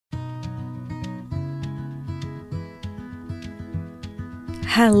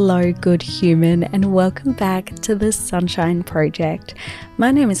Hello, good human, and welcome back to the Sunshine Project. My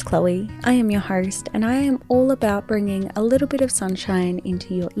name is Chloe, I am your host, and I am all about bringing a little bit of sunshine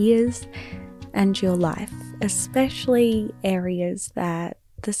into your ears and your life, especially areas that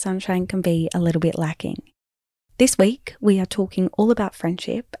the sunshine can be a little bit lacking. This week, we are talking all about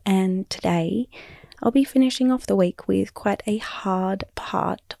friendship, and today I'll be finishing off the week with quite a hard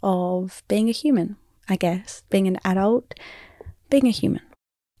part of being a human, I guess, being an adult, being a human.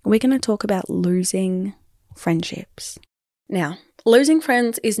 We're going to talk about losing friendships. Now, losing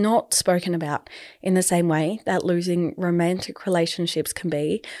friends is not spoken about in the same way that losing romantic relationships can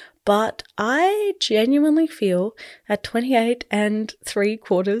be, but I genuinely feel at 28 and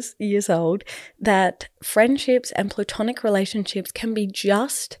 3/4 years old that friendships and platonic relationships can be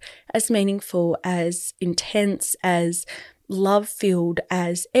just as meaningful, as intense, as love-filled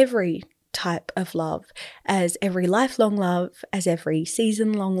as every type of love, as every lifelong love, as every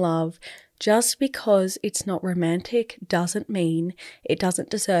season-long love. Just because it's not romantic doesn't mean it doesn't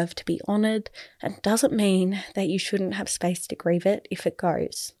deserve to be honoured, and doesn't mean that you shouldn't have space to grieve it if it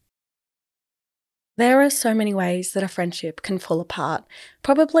goes. There are so many ways that a friendship can fall apart.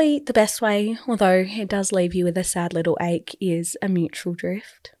 Probably the best way, although it does leave you with a sad little ache, is a mutual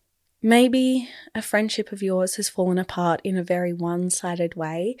drift. Maybe a friendship of yours has fallen apart in a very one-sided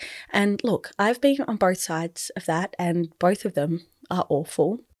way. And look, I've been on both sides of that, and both of them are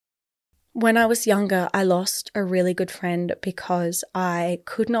awful. When I was younger, I lost a really good friend because I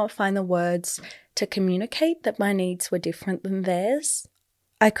could not find the words to communicate that my needs were different than theirs.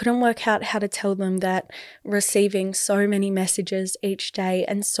 I couldn't work out how to tell them that receiving so many messages each day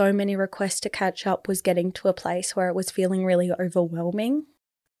and so many requests to catch up was getting to a place where it was feeling really overwhelming.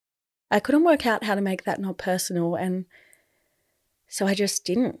 I couldn't work out how to make that not personal, and so I just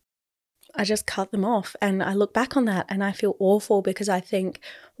didn't. I just cut them off, and I look back on that and I feel awful because I think,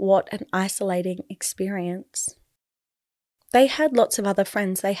 what an isolating experience. They had lots of other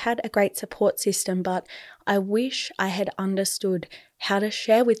friends, they had a great support system, but I wish I had understood how to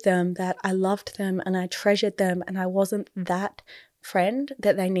share with them that I loved them and I treasured them, and I wasn't that friend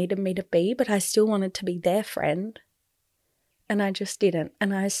that they needed me to be, but I still wanted to be their friend. And I just didn't,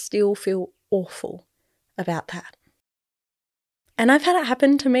 and I still feel awful about that. And I've had it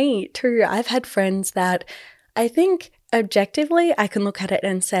happen to me too. I've had friends that I think objectively I can look at it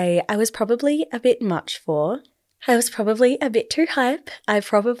and say I was probably a bit much for. I was probably a bit too hype. I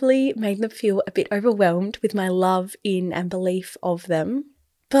probably made them feel a bit overwhelmed with my love in and belief of them.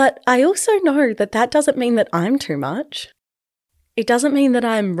 But I also know that that doesn't mean that I'm too much. It doesn't mean that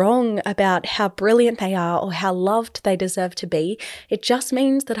I'm wrong about how brilliant they are or how loved they deserve to be. It just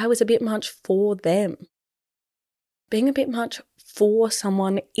means that I was a bit much for them. Being a bit much for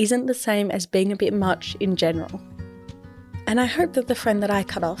someone isn't the same as being a bit much in general. And I hope that the friend that I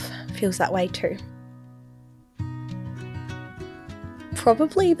cut off feels that way too.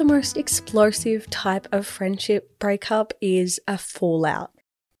 Probably the most explosive type of friendship breakup is a fallout.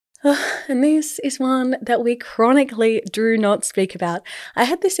 And this is one that we chronically do not speak about. I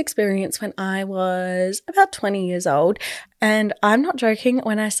had this experience when I was about 20 years old, and I'm not joking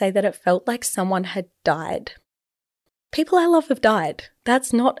when I say that it felt like someone had died. People I love have died.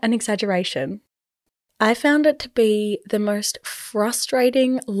 That's not an exaggeration. I found it to be the most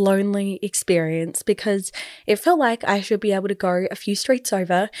frustrating, lonely experience because it felt like I should be able to go a few streets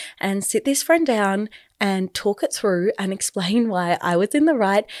over and sit this friend down and talk it through and explain why I was in the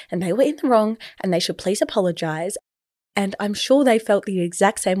right and they were in the wrong and they should please apologise. And I'm sure they felt the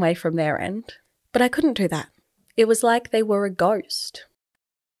exact same way from their end. But I couldn't do that. It was like they were a ghost.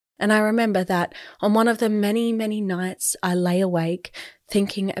 And I remember that on one of the many, many nights I lay awake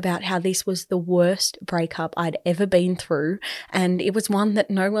thinking about how this was the worst breakup I'd ever been through, and it was one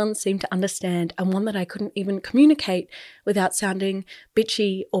that no one seemed to understand and one that I couldn't even communicate without sounding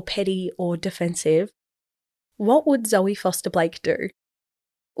bitchy or petty or defensive. What would Zoe Foster Blake do?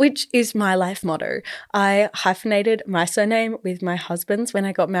 Which is my life motto. I hyphenated my surname with my husband's when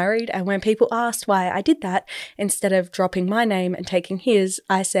I got married, and when people asked why I did that, instead of dropping my name and taking his,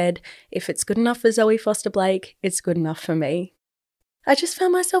 I said, if it's good enough for Zoe Foster Blake, it's good enough for me. I just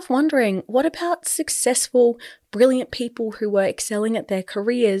found myself wondering, what about successful, brilliant people who were excelling at their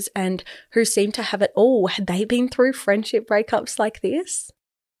careers and who seemed to have it all? Had they been through friendship breakups like this?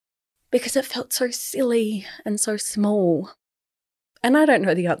 Because it felt so silly and so small. And I don't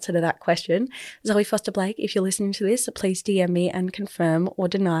know the answer to that question. Zoe Foster Blake, if you're listening to this, please DM me and confirm or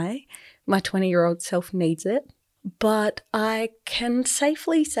deny. My 20-year-old self needs it. But I can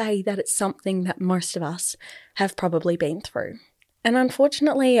safely say that it's something that most of us have probably been through. And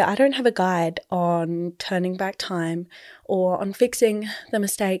unfortunately, I don't have a guide on turning back time or on fixing the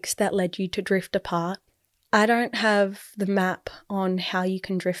mistakes that led you to drift apart. I don't have the map on how you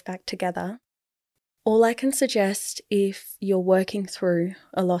can drift back together. All I can suggest, if you're working through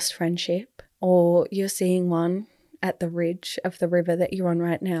a lost friendship or you're seeing one at the ridge of the river that you're on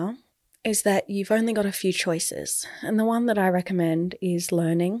right now, is that you've only got a few choices. And the one that I recommend is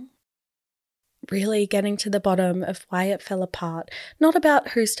learning. Really getting to the bottom of why it fell apart. Not about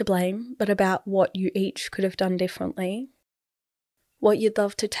who's to blame, but about what you each could have done differently. What you'd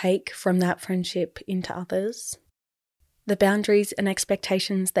love to take from that friendship into others. The boundaries and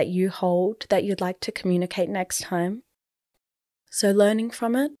expectations that you hold that you'd like to communicate next time. So learning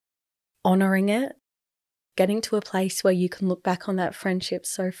from it, honouring it, getting to a place where you can look back on that friendship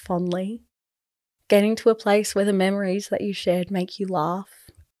so fondly. Getting to a place where the memories that you shared make you laugh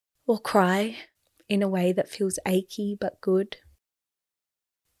or cry in a way that feels achy but good.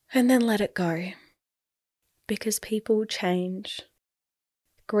 And then let it go. Because people change.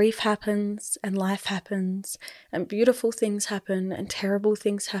 Grief happens and life happens and beautiful things happen and terrible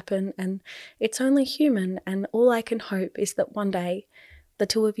things happen, and it's only human, and all I can hope is that one day the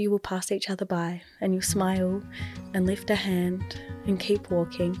two of you will pass each other by and you'll smile and lift a hand and keep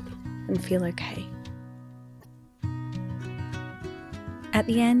walking and feel okay. At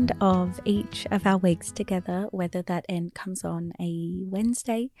the end of each of our weeks together, whether that end comes on a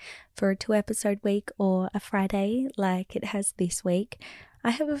Wednesday for a 2-episode week or a Friday like it has this week, I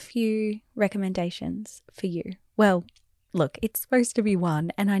have a few recommendations for you. Well, look, it's supposed to be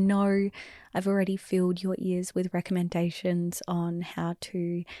one, and I know I've already filled your ears with recommendations on how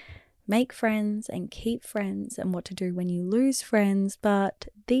to make friends and keep friends and what to do when you lose friends, but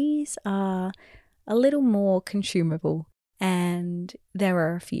these are a little more consumable. And there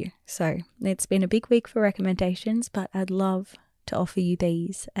are a few. So it's been a big week for recommendations, but I'd love to offer you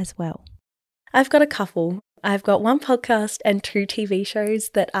these as well. I've got a couple. I've got one podcast and 2 TV shows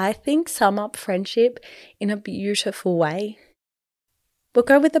that I think sum up friendship in a beautiful way. We'll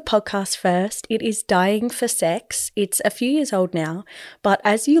go with the podcast first. It is Dying for Sex. It's a few years old now, but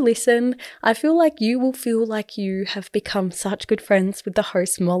as you listen, I feel like you will feel like you have become such good friends with the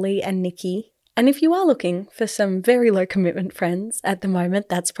hosts Molly and Nikki. And if you are looking for some very low commitment friends at the moment,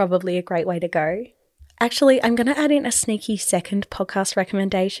 that's probably a great way to go. Actually, I'm going to add in a sneaky second podcast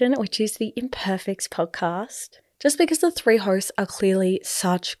recommendation, which is the Imperfects podcast. Just because the 3 hosts are clearly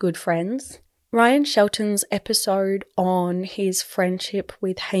such good friends. Ryan Shelton's episode on his friendship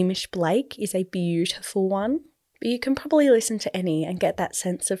with Hamish Blake is a beautiful one, but you can probably listen to any and get that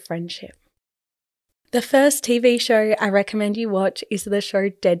sense of friendship. The first TV show I recommend you watch is the show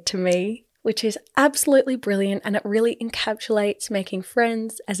Dead to Me, which is absolutely brilliant, and it really encapsulates making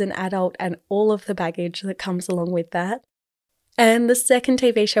friends as an adult and all of the baggage that comes along with that. And the second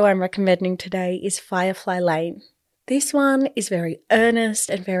TV show I'm recommending today is Firefly Lane. This one is very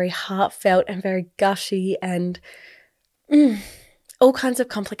earnest and very heartfelt and very gushy and all kinds of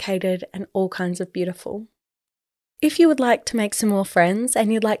complicated and all kinds of beautiful. If you would like to make some more friends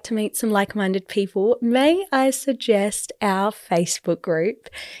and you'd like to meet some like-minded people, may I suggest our Facebook group?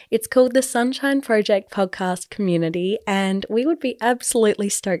 It's called the Sunshine Project Podcast Community, and we would be absolutely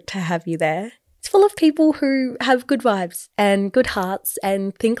stoked to have you there. It's full of people who have good vibes and good hearts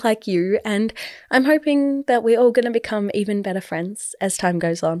and think like you, and I'm hoping that we're all going to become even better friends as time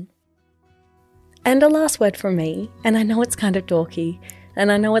goes on. And a last word from me, and I know it's kind of dorky,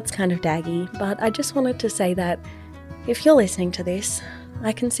 and I know it's kind of daggy, but I just wanted to say that if you're listening to this,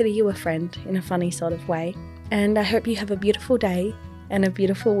 I consider you a friend in a funny sort of way, and I hope you have a beautiful day and a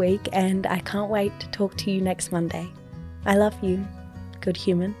beautiful week, and I can't wait to talk to you next Monday. I love you, good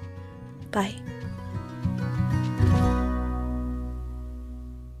human. Bye.